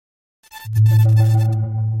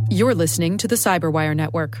You're listening to the Cyberwire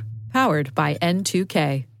Network, powered by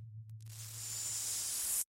N2K.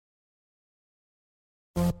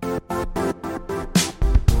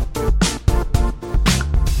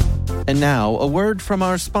 And now, a word from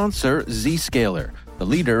our sponsor, Zscaler, the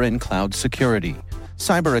leader in cloud security.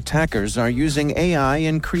 Cyber attackers are using AI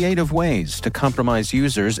in creative ways to compromise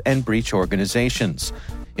users and breach organizations.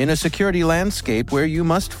 In a security landscape where you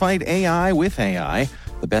must fight AI with AI,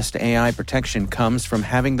 the best AI protection comes from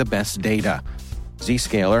having the best data.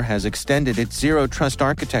 Zscaler has extended its zero-trust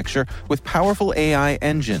architecture with powerful AI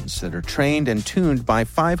engines that are trained and tuned by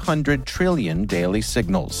 500 trillion daily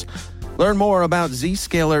signals. Learn more about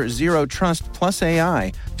Zscaler Zero Trust Plus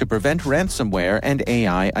AI to prevent ransomware and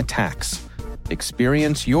AI attacks.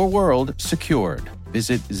 Experience your world secured.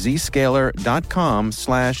 Visit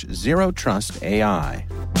zscaler.com/zerotrustai.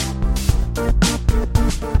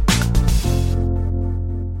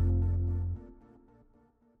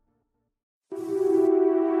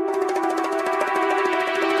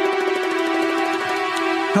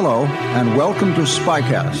 Hello, and welcome to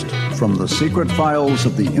Spycast from the secret files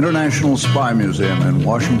of the International Spy Museum in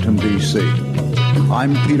Washington, D.C.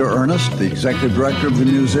 I'm Peter Ernest, the executive director of the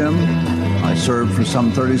museum. I served for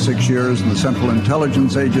some 36 years in the Central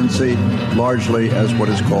Intelligence Agency, largely as what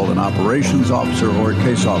is called an operations officer or a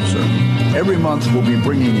case officer. Every month we'll be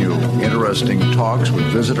bringing you interesting talks with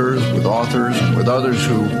visitors, with authors, with others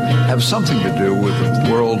who have something to do with the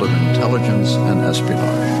world of intelligence and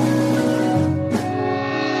espionage.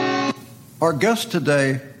 Our guest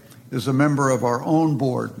today is a member of our own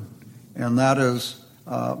board, and that is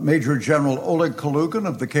Major General Oleg Kalugin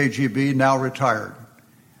of the KGB, now retired.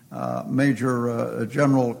 Major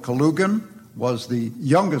General Kalugin was the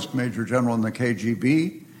youngest Major General in the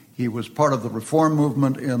KGB. He was part of the reform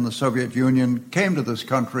movement in the Soviet Union, came to this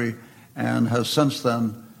country, and has since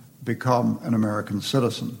then become an American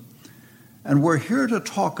citizen. And we're here to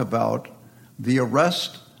talk about the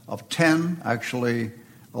arrest of 10, actually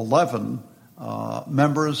 11,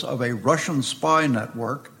 members of a Russian spy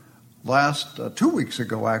network last 2 weeks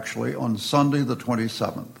ago, actually, on Sunday, the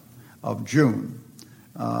 27th of June.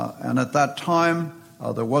 And at that time,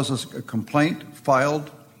 there was a complaint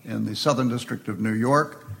filed in the Southern District of New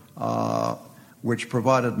York, which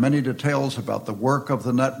provided many details about the work of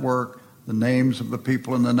the network, the names of the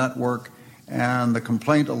people in the network, and the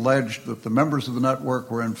complaint alleged that the members of the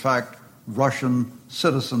network were in fact Russian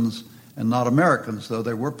citizens and not Americans, though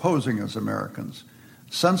they were posing as Americans.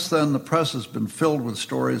 Since then, the press has been filled with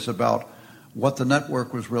stories about what the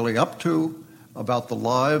network was really up to, about the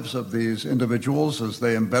lives of these individuals as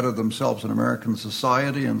they embedded themselves in American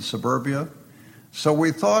society and suburbia. So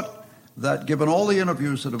we thought that given all the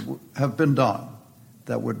interviews that have been done,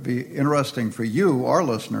 that would be interesting for you, our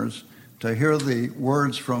listeners, to hear the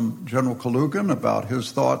words from General Kalugin about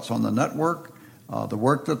his thoughts on the network, the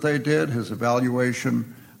work that they did, his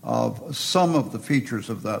evaluation of some of the features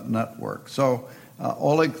of that network. So,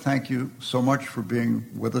 Oleg, thank you so much for being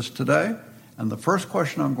with us today. And the first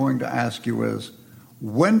question I'm going to ask you is,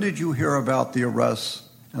 when did you hear about the arrests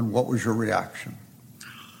and what was your reaction?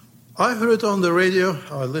 I heard it on the radio.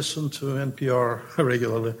 I listened to NPR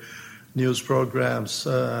regularly, news programs,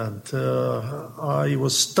 and I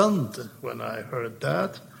was stunned when I heard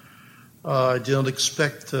that. I didn't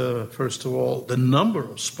expect, first of all, the number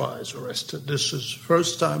of spies arrested. This is the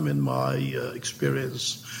first time in my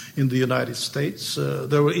experience in the United States.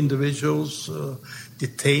 There were individuals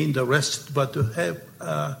detained, arrested, but to have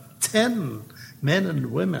 10 men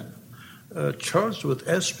and women charged with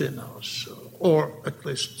espionage, or at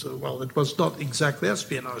least, well, it was not exactly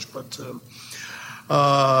espionage, but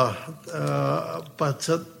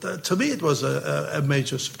to me it was a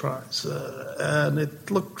major surprise, and it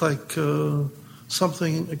looked like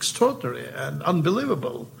something extraordinary and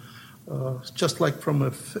unbelievable, just like from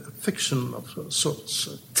a fiction of sorts.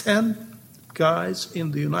 10 guys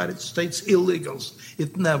in the United States, illegals.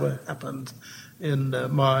 It never happened in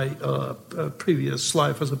my previous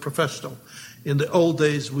life as a professional. In the old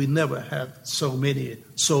days, we never had so many,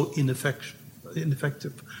 so ineffective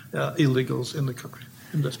illegals in the country,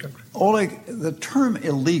 in this country. Oleg, the term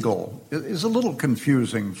illegal is a little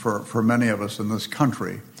confusing for many of us in this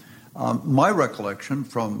country. My recollection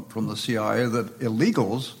from the CIA that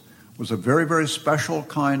illegals was a very, very special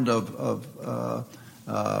kind of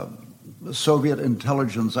Soviet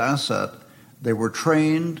intelligence asset. They were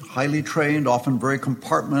trained, highly trained, often very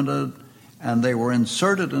compartmented, and they were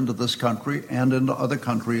inserted into this country and into other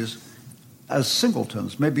countries as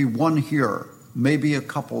singletons, maybe one here, maybe a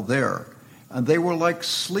couple there. And they were like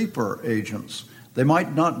sleeper agents. They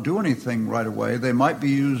might not do anything right away. They might be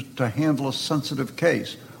used to handle a sensitive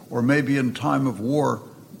case or maybe in time of war,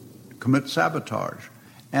 commit sabotage.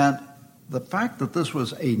 And the fact that this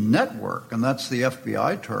was a network, and that's the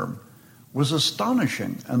FBI term, was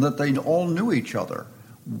astonishing, and that they all knew each other.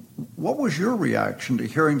 What was your reaction to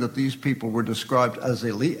hearing that these people were described as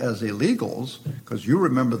illegals? Because you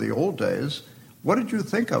remember the old days. What did you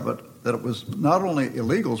think of it, that it was not only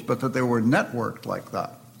illegals, but that they were networked like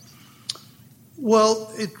that?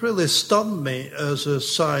 Well, it really stunned me as a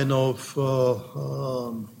sign of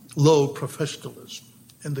low professionalism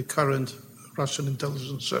in the current Russian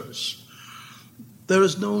intelligence service. There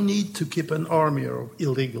is no need to keep an army of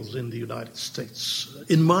illegals in the United States.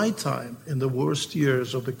 In my time, in the worst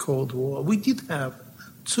years of the Cold War, we did have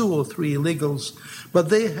 2 or 3 illegals, but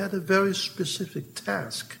they had a very specific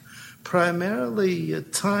task, primarily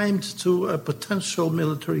timed to a potential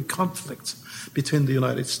military conflict between the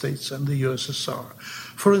United States and the USSR.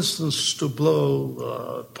 For instance, to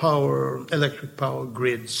blow electric power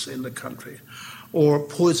grids in the country, or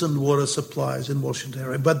poisoned water supplies in Washington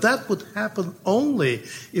area. But that would happen only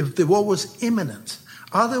if the war was imminent.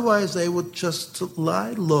 Otherwise, they would just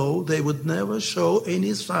lie low. They would never show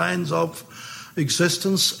any signs of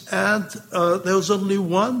existence. And there was only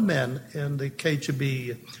one man in the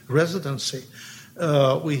KGB residency.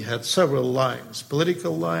 We had several lines: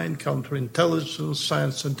 political line, counterintelligence,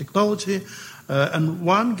 science and technology, and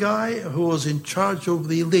one guy who was in charge of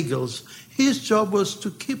the illegals. His job was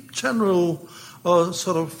to keep general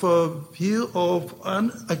view of,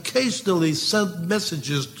 and occasionally send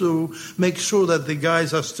messages to make sure that the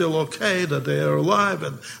guys are still okay, that they are alive,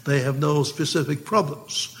 and they have no specific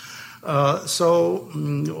problems.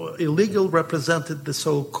 Illegal represented the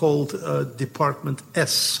so-called Department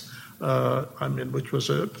S, which was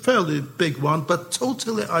a fairly big one, but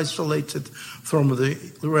totally isolated from the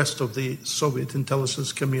rest of the Soviet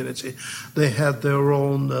intelligence community. They had their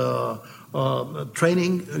own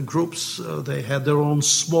training groups. They had their own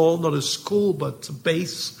small, not a school, but a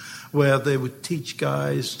base where they would teach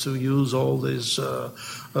guys to use all these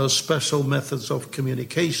special methods of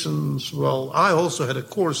communications. Well, I also had a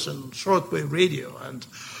course in shortwave radio and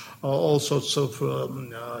all sorts of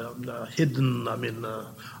hidden,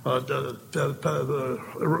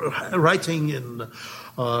 writing in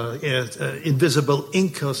invisible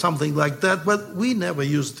ink or something like that, but we never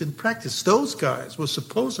used it in practice. Those guys were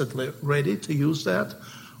supposedly ready to use that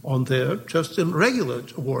on their, just in regular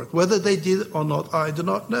work. Whether they did or not, I do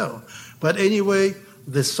not know. But anyway,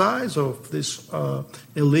 the size of this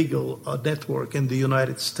illegal network in the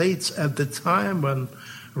United States at the time when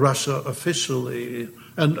Russia officially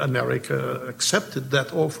and America accepted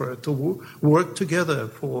that offer to work together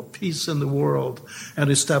for peace in the world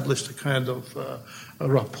and established a kind of a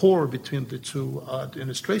rapport between the two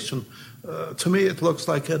administrations. To me, it looks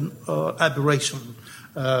like an aberration,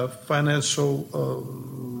 financial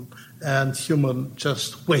and human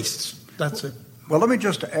just waste. That's it. Well, let me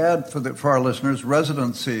just add for our listeners,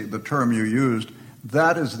 residency, the term you used,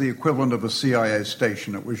 that is the equivalent of a CIA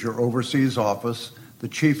station. It was your overseas office. The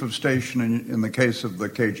chief of station, in the case of the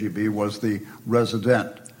KGB, was the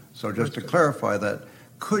resident. So just to clarify that,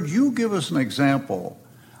 could you give us an example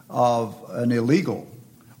of an illegal,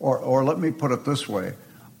 or let me put it this way,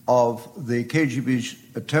 of the KGB's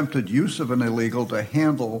attempted use of an illegal to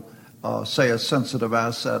handle, say, a sensitive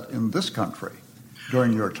asset in this country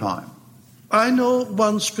during your time? I know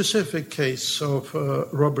one specific case of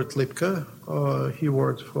Robert Lipka. He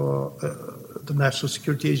worked for the National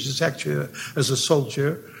Security Agency, actually as a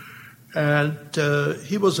soldier, and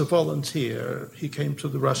he was a volunteer. He came to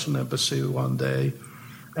the Russian embassy one day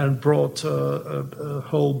and brought a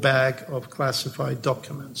whole bag of classified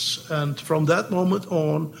documents. And from that moment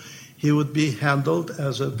on, he would be handled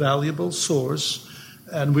as a valuable source,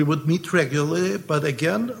 and we would meet regularly, but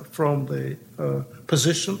again, from the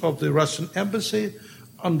position of the Russian embassy,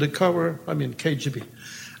 undercover, KGB.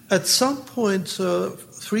 At some point,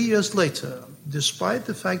 3 years later, despite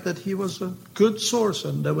the fact that he was a good source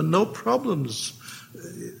and there were no problems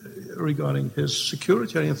regarding his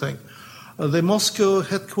security or anything, the Moscow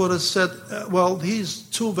headquarters said, he's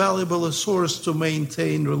too valuable a source to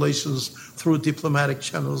maintain relations through diplomatic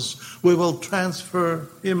channels. We will transfer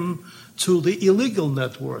him to the illegal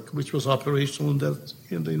network, which was operational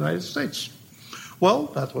in the United States.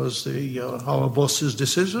 Well, that was our boss's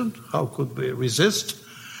decision. How could we resist?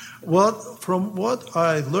 Well, from what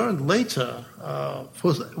I learned later,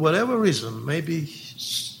 for whatever reason, maybe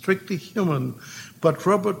strictly human, but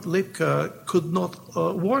Robert Lipka could not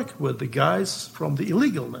work with the guys from the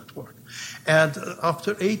illegal network. And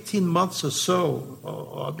after 18 months or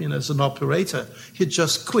so, as an operator, he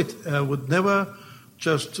just quit, would never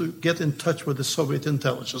just to get in touch with the Soviet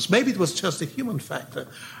intelligence. Maybe it was just a human factor.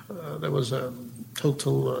 There was a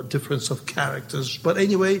total difference of characters. But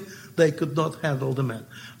anyway, they could not handle the men.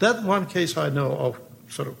 That one case I know of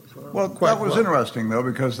sort of well, quite that was interesting, though,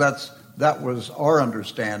 because that was our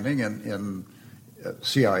understanding in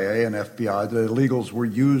CIA and FBI. The illegals were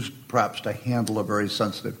used perhaps to handle a very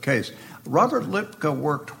sensitive case. Robert Lipka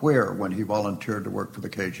worked where when he volunteered to work for the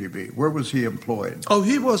KGB? Where was he employed? Oh,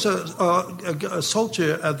 he was a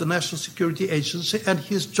soldier at the National Security Agency, and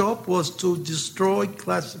his job was to destroy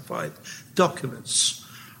classified documents.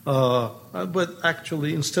 But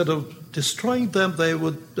actually, instead of destroying them, they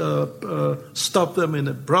would stuff them in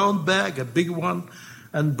a brown bag, a big one,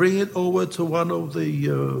 and bring it over to one of the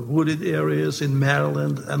wooded areas in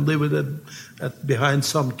Maryland and leave it behind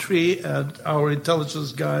some tree. And our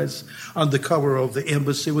intelligence guys, under cover of the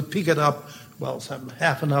embassy, would pick it up, some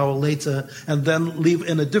half an hour later, and then leave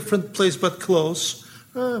in a different place but close,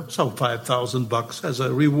 some $5,000 as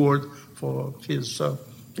a reward for his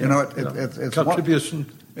it's contribution.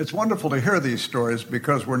 It's wonderful to hear these stories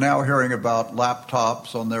because we're now hearing about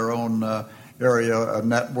laptops on their own area, a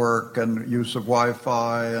network, and use of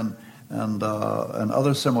Wi-Fi and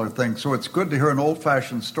other similar things. So it's good to hear an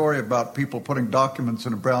old-fashioned story about people putting documents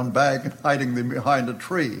in a brown bag and hiding them behind a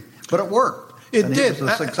tree. But it worked. It and did. He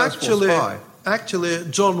was a successful spy. Actually,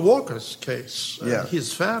 John Walker's case, yes.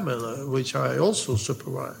 His family, which I also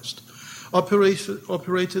supervised,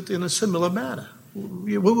 operated in a similar manner.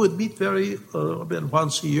 We would meet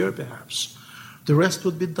once a year, perhaps. The rest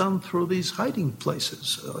would be done through these hiding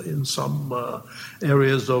places in some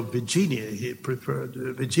areas of Virginia. He preferred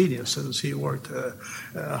Virginia since he worked.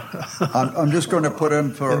 I'm just going to put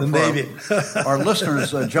in for the Navy. Our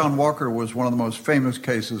listeners. John Walker was one of the most famous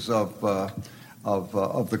cases of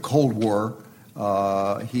the Cold War.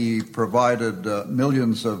 He provided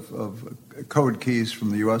millions of code keys from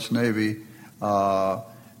the U.S. Navy.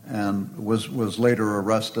 And was later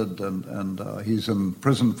arrested, and he's in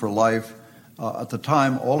prison for life. At the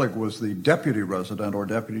time, Oleg was the deputy resident or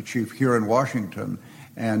deputy chief here in Washington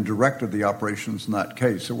and directed the operations in that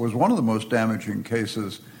case. It was one of the most damaging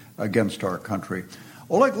cases against our country.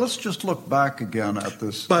 Oleg, let's just look back again at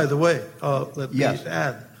this. By the way, let me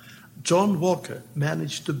add, John Walker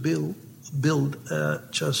managed to build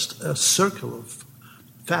just a circle of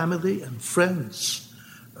family and friends.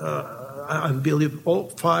 I believe all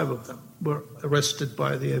 5 of them were arrested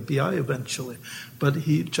by the FBI eventually. But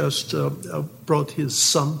he just brought his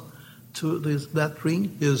son to that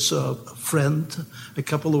ring, his friend, a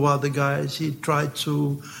couple of other guys. He tried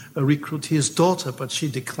to recruit his daughter, but she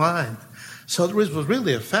declined. So it was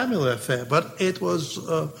really a family affair, but it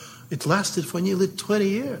lasted for nearly 20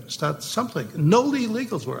 years. That's something. No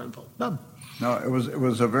illegals were involved, none. No, it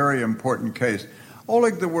was a very important case.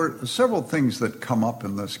 Oleg, there were several things that come up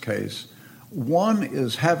in this case. One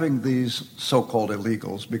is having these so-called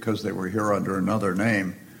illegals, because they were here under another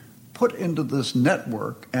name, put into this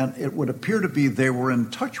network, and it would appear to be they were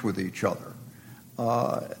in touch with each other.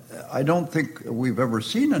 I don't think we've ever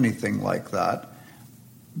seen anything like that.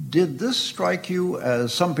 Did this strike you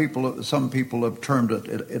as some people have termed it?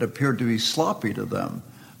 It appeared to be sloppy to them,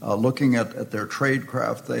 looking at their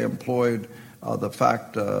tradecraft they employed, the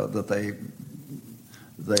fact that they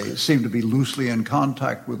seem to be loosely in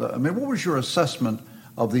contact with it. I mean, what was your assessment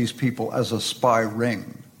of these people as a spy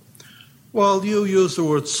ring? Well, you used the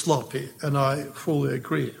word sloppy, and I fully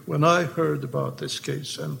agree. When I heard about this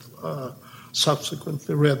case and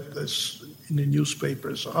subsequently read this in the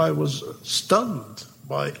newspapers, I was stunned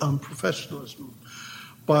by unprofessionalism,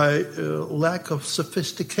 by lack of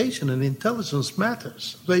sophistication in intelligence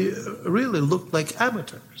matters. They really looked like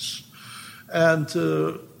amateurs. And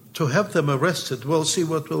to have them arrested, we'll see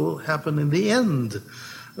what will happen in the end.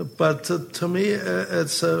 But to me,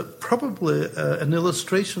 it's probably an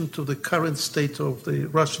illustration to the current state of the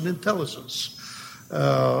Russian intelligence,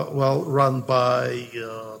 run by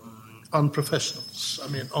unprofessionals,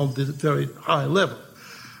 on the very high level.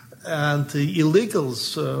 And the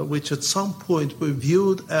illegals, which at some point were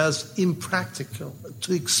viewed as impractical,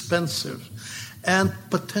 too expensive, and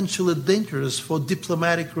potentially dangerous for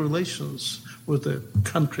diplomatic relations with the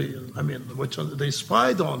country, which they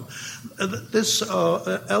spied on. This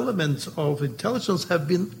element of intelligence have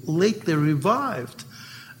been lately revived.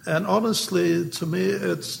 And honestly, to me,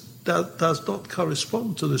 that does not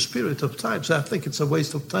correspond to the spirit of times. I think it's a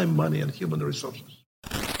waste of time, money, and human resources.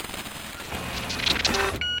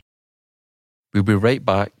 We'll be right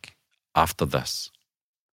back after this.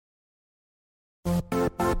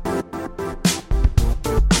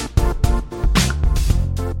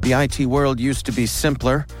 The IT world used to be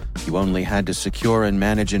simpler. You only had to secure and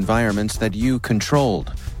manage environments that you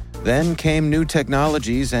controlled. Then came new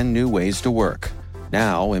technologies and new ways to work.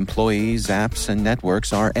 Now, employees, apps, and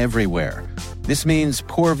networks are everywhere. This means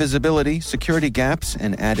poor visibility, security gaps,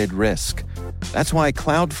 and added risk. That's why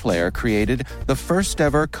Cloudflare created the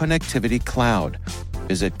first-ever connectivity cloud.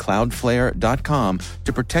 Visit cloudflare.com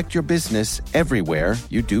to protect your business everywhere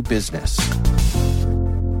you do business.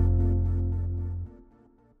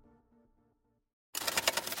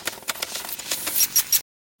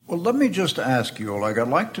 Well, let me just ask you, Oleg, I'd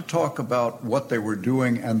like to talk about what they were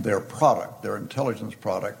doing and their product, their intelligence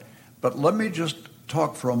product, but let me just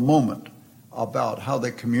talk for a moment about how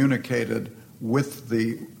they communicated with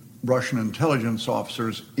the Russian intelligence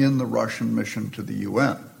officers in the Russian mission to the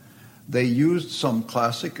UN. They used some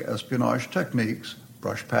classic espionage techniques,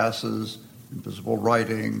 brush passes, invisible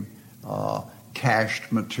writing,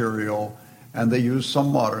 cached material, and they used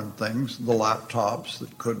some modern things, the laptops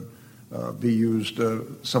that could be used,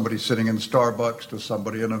 somebody sitting in Starbucks to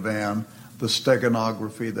somebody in a van, the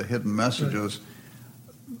steganography, the hidden messages.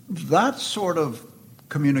 That sort of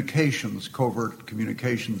communications, covert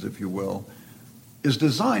communications, if you will, is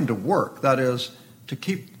designed to work. That is, to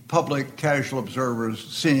keep public, casual observers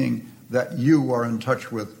seeing that you are in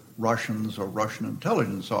touch with Russians or Russian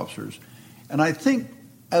intelligence officers. And I think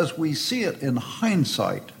as we see it in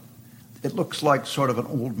hindsight, it looks like sort of an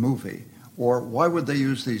old movie. Or why would they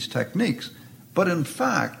use these techniques? But in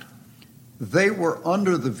fact, they were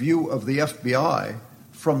under the view of the FBI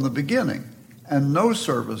from the beginning, and no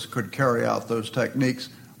service could carry out those techniques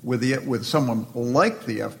with someone like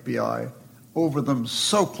the FBI over them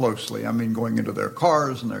so closely. I mean, going into their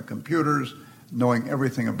cars and their computers, knowing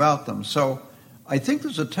everything about them. So I think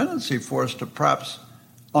there's a tendency for us to perhaps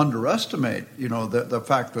underestimate, the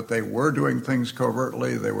fact that they were doing things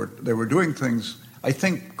covertly. They were doing things, I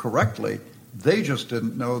think, correctly. They just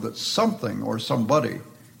didn't know that something or somebody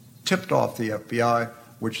tipped off the FBI,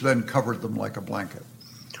 which then covered them like a blanket.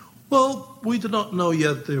 Well, we do not know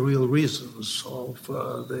yet the real reasons of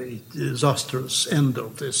the disastrous end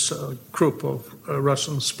of this group of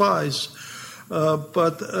Russian spies.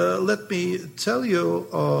 But let me tell you,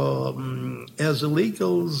 as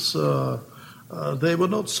illegals, they were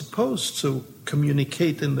not supposed to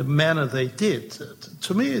communicate in the manner they did.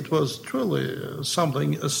 To me, it was truly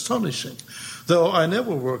something astonishing. Though I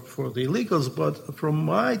never worked for the illegals, but from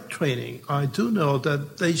my training, I do know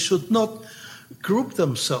that they should not group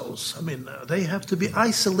themselves. I mean, they have to be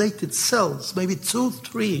isolated cells, maybe 2,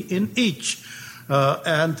 3 in each.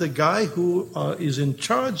 And the guy who is in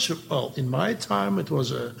charge, well, in my time, it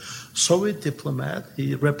was a Soviet diplomat.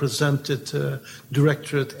 He represented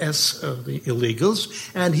Directorate S of the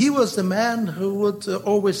illegals, and he was the man who would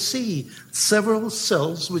oversee several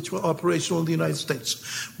cells which were operational in the United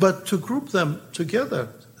States. But to group them together,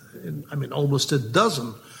 almost a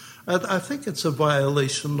dozen, I think it's a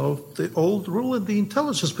violation of the old rule in the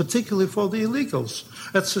intelligence, particularly for the illegals.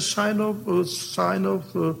 It's a sign of,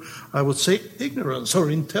 I would say, ignorance or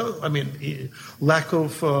lack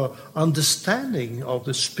of understanding of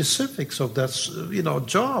the specifics of that,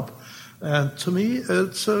 job. And to me,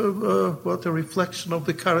 it's a reflection of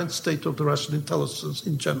the current state of the Russian intelligence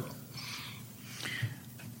in general.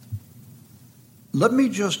 Let me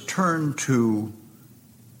just turn to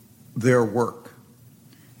their work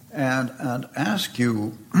and ask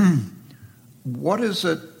you, what is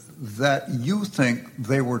it that you think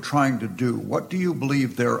they were trying to do? What do you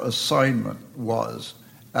believe their assignment was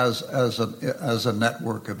as a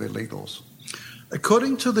network of illegals?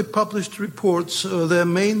 According to the published reports, their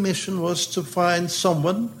main mission was to find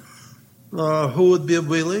someone who would be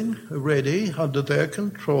willing, ready, under their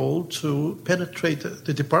control to penetrate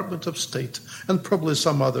the Department of State and probably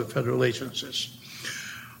some other federal agencies.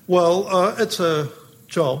 Well, it's a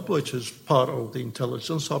job which is part of the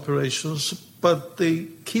intelligence operations, but they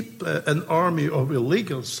keep an army of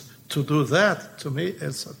illegals to do that. To me,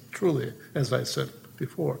 it's truly, as I said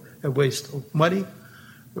before, a waste of money,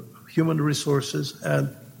 human resources,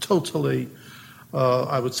 and totally,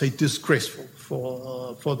 I would say, disgraceful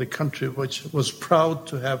for the country, which was proud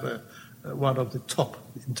to have one of the top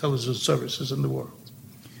intelligence services in the world.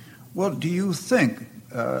 Well, do you think,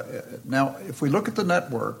 now, if we look at the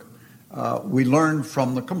network, we learned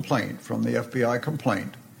from the complaint, from the FBI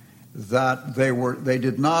complaint, that they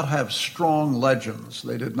did not have strong legends,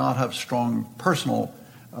 they did not have strong personal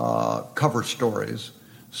cover stories,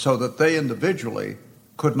 so that they individually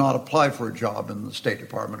could not apply for a job in the State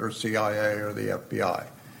Department or CIA or the FBI.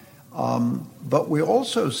 But we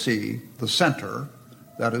also see the center,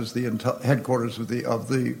 that is the headquarters of the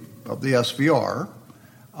SVR,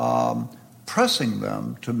 pressing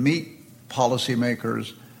them to meet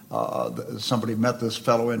policymakers, somebody met this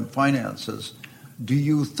fellow in finances. Do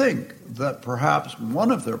you think that perhaps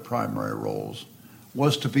one of their primary roles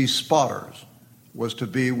was to be spotters, was to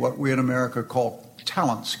be what we in America call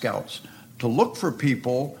talent scouts, to look for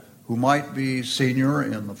people who might be senior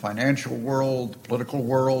in the financial world, political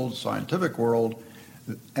world, scientific world,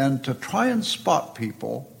 and to try and spot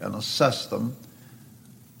people and assess them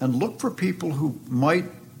and look for people who might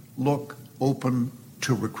look open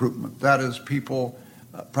to recruitment? That is, people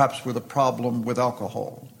perhaps with a problem with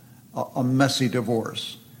alcohol, a messy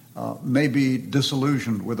divorce, maybe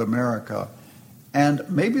disillusioned with America. And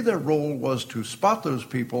maybe their role was to spot those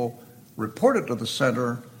people, report it to the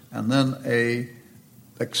center, and then a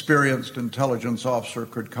experienced intelligence officer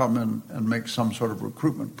could come in and make some sort of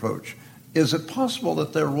recruitment approach. Is it possible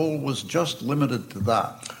that their role was just limited to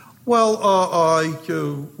that? Well, I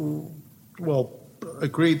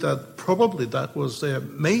agree that probably that was their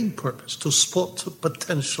main purpose, to spot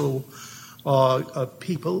potential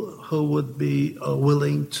people who would be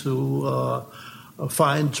willing to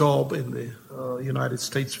find job in the United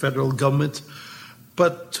States federal government.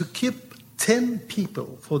 But to keep 10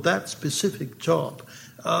 people for that specific job,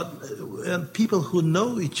 and people who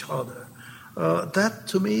know each other, that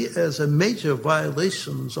to me is a major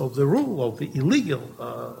violation of the rule of the illegal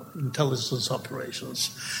intelligence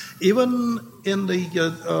operations. Even in the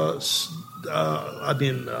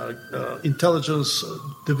intelligence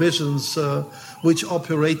divisions which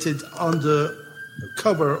operated under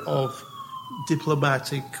cover of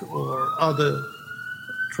diplomatic or other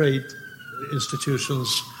trade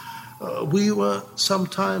institutions, we were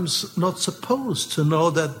sometimes not supposed to know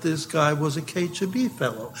that this guy was a KGB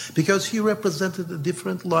fellow because he represented a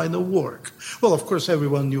different line of work. Well, of course,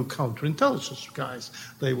 everyone knew counterintelligence guys.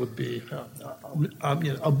 They would be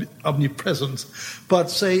omnipresent. But,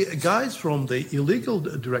 say, guys from the illegal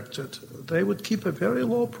directorate, they would keep a very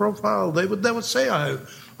low profile. They would never say,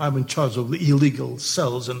 I'm in charge of the illegal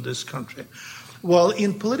cells in this country. Well,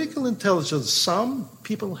 in political intelligence, some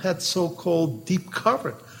people had so-called deep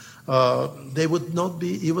cover. They would not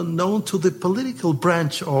be even known to the political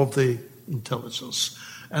branch of the intelligence.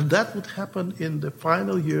 And that would happen in the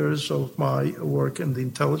final years of my work in the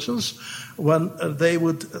intelligence, when they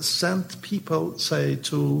would send people, say,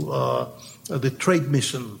 to the trade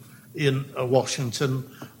mission in Washington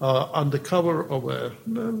under cover of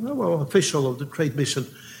an official of the trade mission.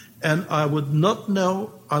 And I would not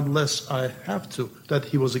know, unless I have to, that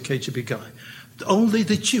he was a KGB guy. Only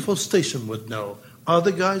the chief of station would know.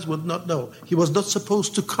 Other guys would not know. He was not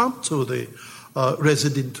supposed to come to the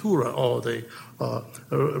residentura or the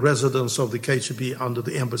residence of the KGB under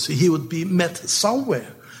the embassy. He would be met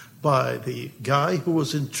somewhere by the guy who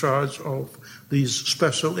was in charge of these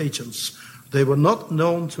special agents. They were not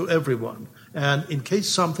known to everyone. And in case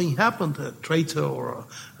something happened, a traitor or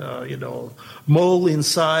mole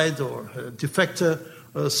inside or a defector,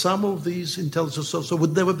 some of these intelligence officers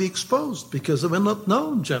would never be exposed because they were not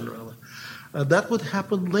known generally. That would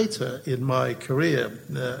happen later in my career.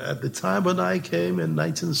 At the time when I came in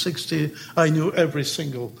 1960, I knew every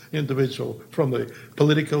single individual from the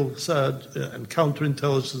political side and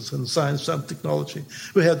counterintelligence and science and technology.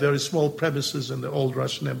 We had very small premises in the old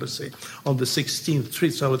Russian embassy on the 16th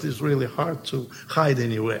Street, so it is really hard to hide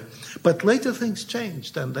anywhere. But later things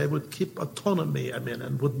changed, and they would keep autonomy,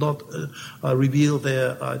 and would not reveal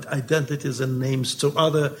their identities and names to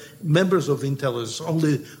other members of the intelligence.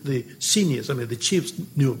 Only the seniors, the chiefs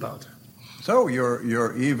knew about it. So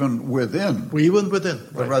you're even within. The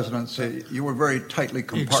right. Residency. You were very tightly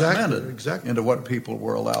compartmented exactly. into what people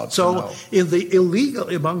were allowed to know. So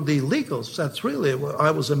among the illegals, that's really, I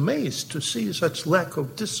was amazed to see such lack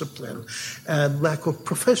of discipline and lack of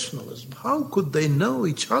professionalism. How could they know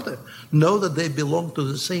each other, know that they belong to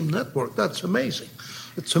the same network? That's amazing.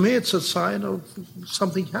 To me, it's a sign of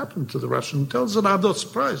something happened to the Russian intelligence, and I'm not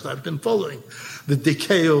surprised. I've been following the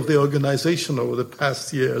decay of the organization over the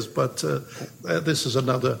past years, but this is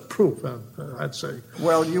another proof, I'd say.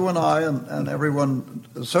 Well, you and I and everyone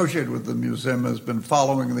associated with the museum has been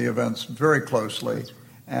following the events very closely,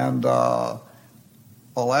 and I'll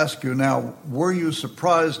ask you now, were you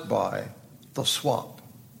surprised by the swap,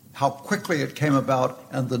 how quickly it came about,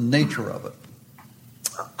 and the nature of it?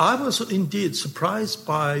 I was indeed surprised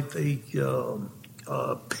by the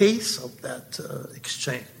pace of that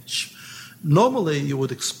exchange. Normally, you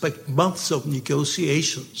would expect months of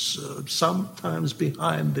negotiations, sometimes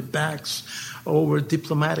behind the backs, over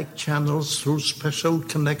diplomatic channels, through special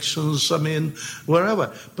connections,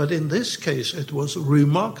 wherever. But in this case, it was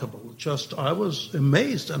remarkable. I was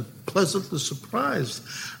amazed and pleasantly surprised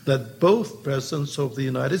that both presidents of the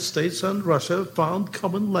United States and Russia found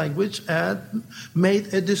common language and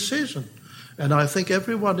made a decision. And I think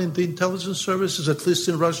everyone in the intelligence services, at least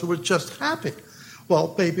in Russia, were just happy.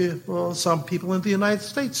 Well, maybe some people in the United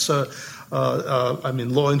States,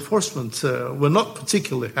 law enforcement, were not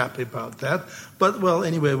particularly happy about that. But, well,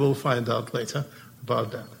 anyway, we'll find out later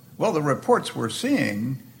about that. Well, the reports we're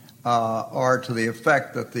seeing are to the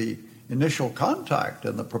effect that the initial contact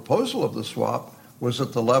and the proposal of the swap was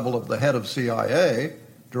at the level of the head of CIA,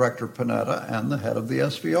 Director Panetta, and the head of the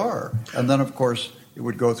SVR. And then, of course, it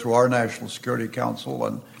would go through our National Security Council,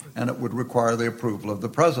 and it would require the approval of the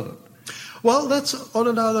president. Well, that's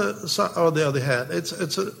on the other hand, it's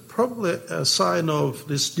probably a sign of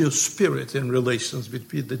this new spirit in relations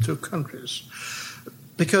between the two countries.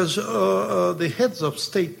 Because the heads of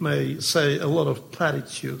state may say a lot of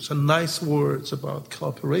platitudes and nice words about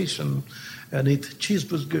cooperation and eat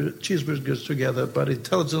cheeseburgers together, but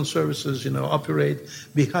intelligence services, operate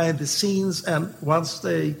behind the scenes, and once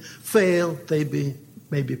they fail, they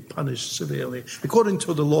may be punished severely, according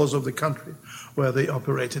to the laws of the country where they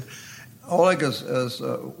operated. Oleg, as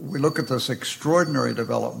we look at this extraordinary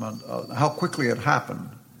development, how quickly it happened,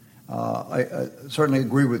 I certainly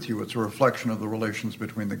agree with you. It's a reflection of the relations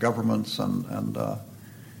between the governments and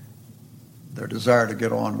their desire to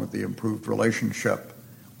get on with the improved relationship.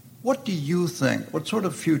 What do you think? What sort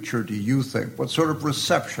of future do you think? What sort of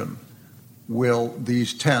reception will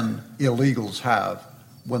these 10 illegals have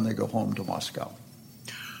when they go home to Moscow?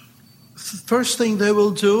 First thing they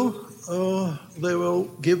will do, they will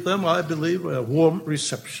give them, I believe, a warm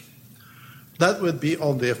reception. That would be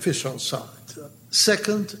on the official side.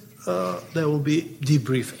 Second, there will be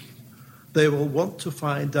debriefing. They will want to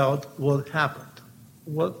find out what happened,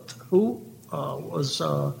 who was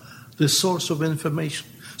the source of information.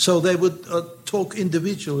 So they would talk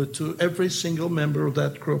individually to every single member of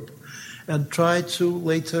that group and try to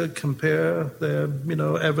later compare their,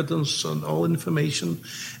 evidence and all information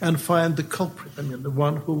and find the culprit, the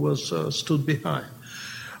one who was stood behind.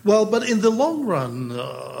 Well, but in the long run,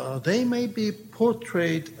 they may be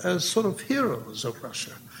portrayed as sort of heroes of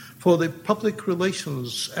Russia for the public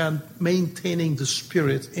relations and maintaining the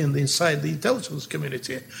spirit inside the intelligence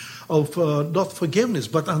community of not forgiveness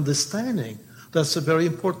but understanding. That's a very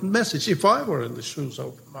important message. If I were in the shoes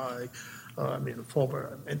of my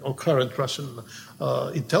former or current Russian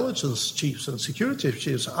intelligence chiefs and security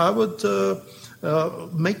chiefs, I would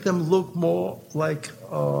make them look more like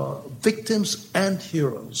victims and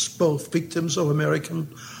heroes, both victims of American,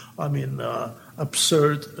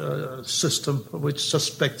 absurd system which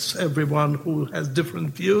suspects everyone who has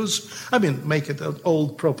different views. Make it an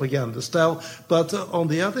old propaganda style, but on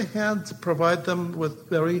the other hand, provide them with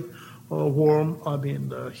very warm,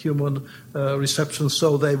 human reception,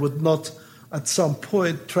 so they would not at some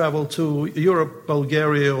point travel to Europe,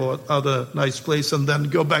 Bulgaria, or other nice place, and then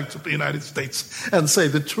go back to the United States and say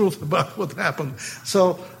the truth about what happened.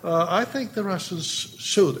 So I think the Russians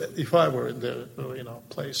should, if I were in their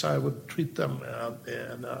place, I would treat them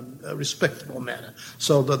in a respectable manner,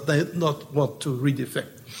 so that they not want to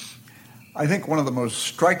redefect. I think one of the most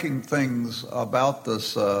striking things about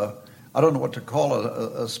this, I don't know what to call it,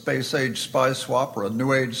 a space-age spy swap or a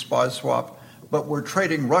new-age spy swap, but we're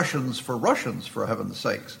trading Russians, for heaven's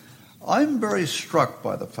sakes. I'm very struck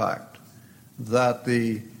by the fact that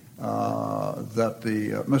the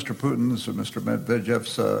Mr. Putin's or Mr.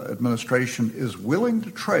 Medvedev's administration is willing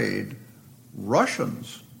to trade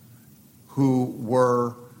Russians who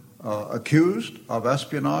were accused of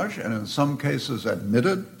espionage and in some cases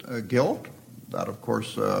admitted guilt. That, of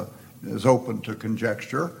course, is open to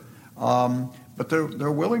conjecture. But they're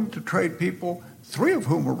willing to trade people, 3 of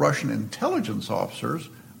whom were Russian intelligence officers,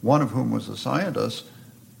 1 of whom was a scientist,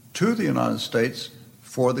 to the United States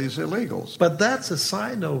for these illegals. But that's a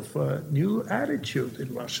sign of a new attitude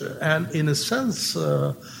in Russia. And in a sense,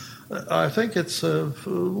 I think it's,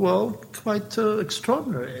 quite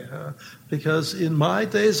extraordinary. Because in my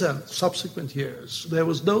days and subsequent years, there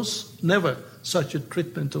was never such a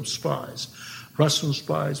treatment of spies. Russian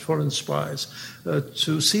spies, foreign spies,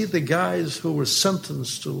 to see the guys who were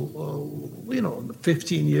sentenced to,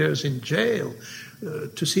 15 years in jail,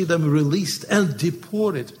 to see them released and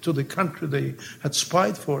deported to the country they had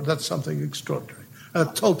spied for, that's something extraordinary, a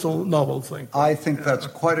total novel thing. I think that's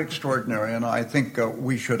quite extraordinary, and I think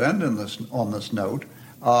we should end on this note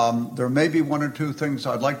There may be one or two things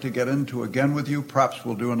I'd like to get into again with you. Perhaps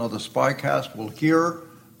we'll do another Spycast. We'll hear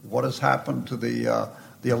what has happened to the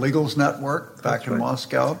illegals network back in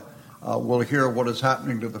Moscow. We'll hear what is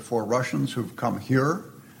happening to the 4 Russians who've come here.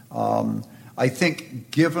 I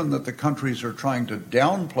think given that the countries are trying to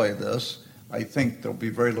downplay this, I think there'll be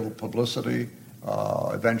very little publicity.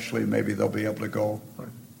 Eventually, maybe they'll be able to go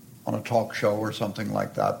on a talk show or something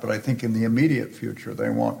like that. But I think in the immediate future,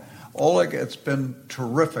 they won't. Oleg, it's been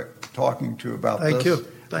terrific talking to you about this. Thank you.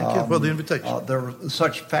 Thank you for the invitation. There are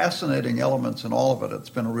such fascinating elements in all of it. It's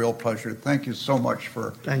been a real pleasure. Thank you so much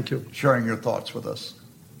for sharing your thoughts with us.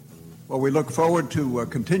 Well, we look forward to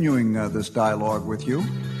continuing this dialogue with you.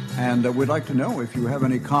 And we'd like to know if you have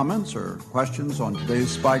any comments or questions on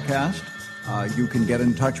today's Spycast. You can get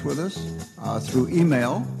in touch with us through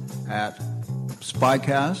email at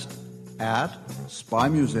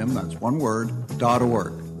spycast@spymuseum, that's one word,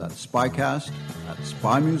 .org. That's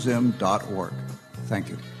spycast@spymuseum.org. Thank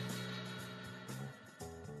you.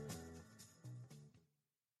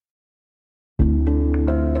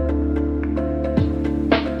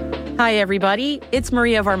 Hi, everybody. It's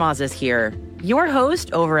Maria Varmazes here, your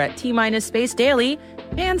host over at T-Minus Space Daily,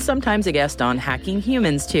 and sometimes a guest on Hacking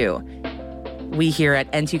Humans, too. We here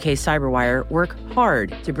at N2K Cyberwire work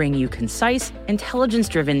hard to bring you concise,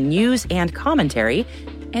 intelligence-driven news and commentary,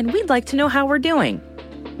 and we'd like to know how we're doing.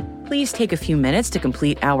 Please take a few minutes to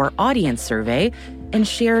complete our audience survey and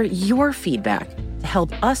share your feedback to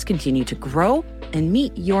help us continue to grow and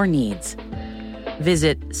meet your needs.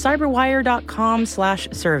 Visit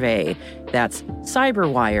cyberwire.com/survey. That's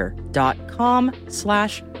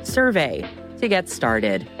cyberwire.com/survey to get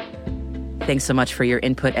started. Thanks so much for your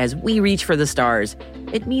input as we reach for the stars.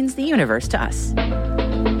 It means the universe to us.